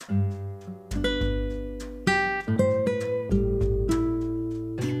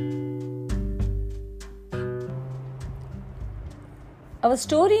Our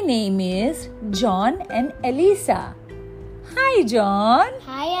story name is John and Alisa. Hi, John.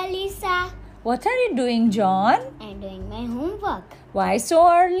 Hi, Alisa. What are you doing, John? I'm doing my homework. Why so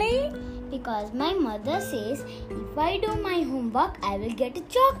early? Because my mother says if I do my homework, I will get a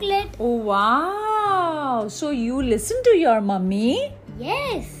chocolate. Oh, wow. So you listen to your mummy?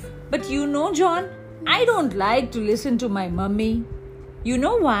 Yes. But you know, John, I don't like to listen to my mummy. You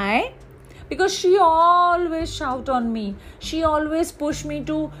know why? Because she always shout on me. She always push me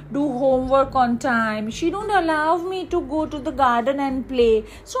to do homework on time. She don't allow me to go to the garden and play.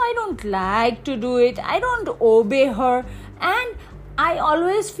 So I don't like to do it. I don't obey her. And I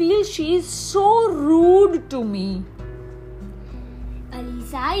always feel she is so rude to me.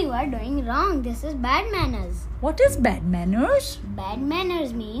 Alisa, you are doing wrong. This is bad manners. What is bad manners? Bad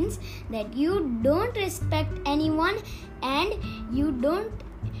manners means that you don't respect anyone and you don't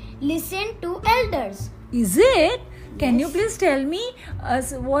listen to elders. Is it? Can you Yes. please tell me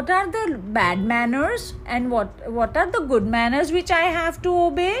what are the bad manners and what are the good manners which I have to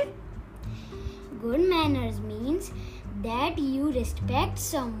obey? Good manners means that you respect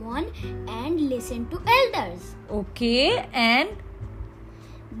someone and listen to elders. Okay, and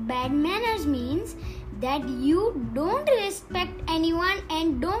Bad manners means that you don't respect anyone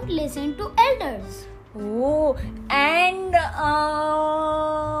and don't listen to elders. oh, and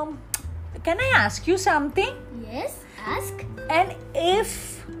can I ask you something? Yes, ask. And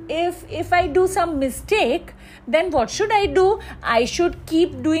if I do some mistake, then what should I do? I should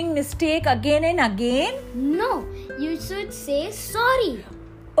keep doing mistake again and again? No, you should say sorry.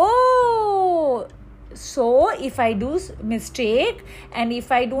 Oh, so if I do mistake and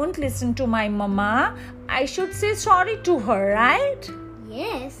if I don't listen to my mama, I should say sorry to her, right?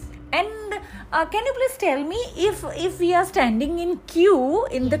 Yes. And can you please tell me if we are standing in queue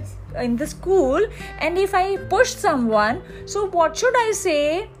in the school and if I push someone, so what should I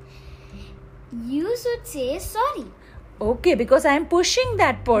say? You should say sorry. Okay, because I am pushing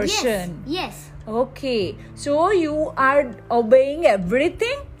that person. Yes. Okay, so you are obeying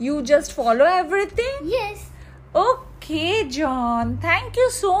everything? You just follow everything? Yes. Okay, John. Thank you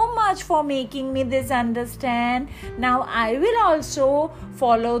so much for making me this understand. Now I will also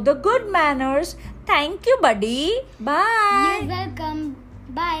follow the good manners. Thank you, buddy. Bye. You're welcome.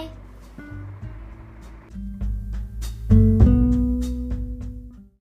 Bye.